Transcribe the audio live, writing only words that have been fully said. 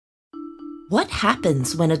What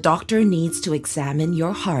happens when a doctor needs to examine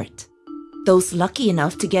your heart? Those lucky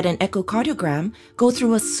enough to get an echocardiogram go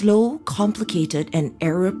through a slow, complicated, and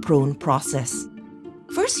error-prone process.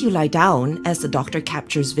 First, you lie down as the doctor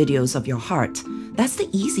captures videos of your heart. That's the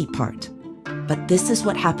easy part. But this is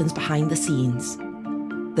what happens behind the scenes.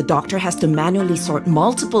 The doctor has to manually sort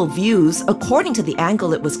multiple views according to the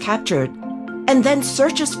angle it was captured, and then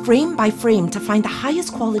searches frame by frame to find the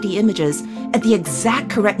highest quality images at the exact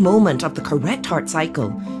correct moment of the correct heart cycle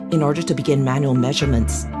in order to begin manual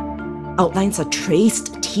measurements. Outlines are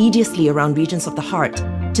traced tediously around regions of the heart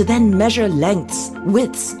to then measure lengths,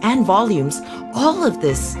 widths, and volumes, all of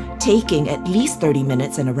this taking at least 30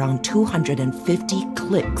 minutes and around 250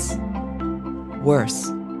 clicks. Worse,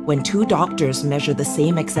 when two doctors measure the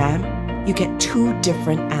same exam, you get two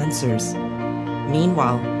different answers.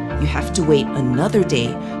 Meanwhile, you have to wait another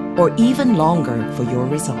day or even longer for your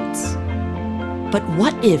results. But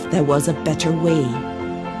what if there was a better way?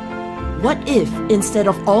 What if, instead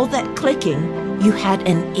of all that clicking, you had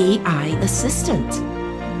an AI assistant?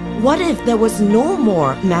 What if there was no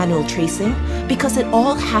more manual tracing because it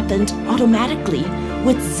all happened automatically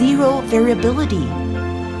with zero variability?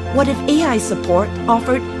 What if AI support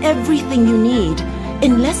offered everything you need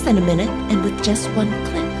in less than a minute and with just one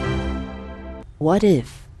click? What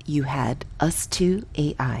if you had US2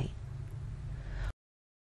 AI?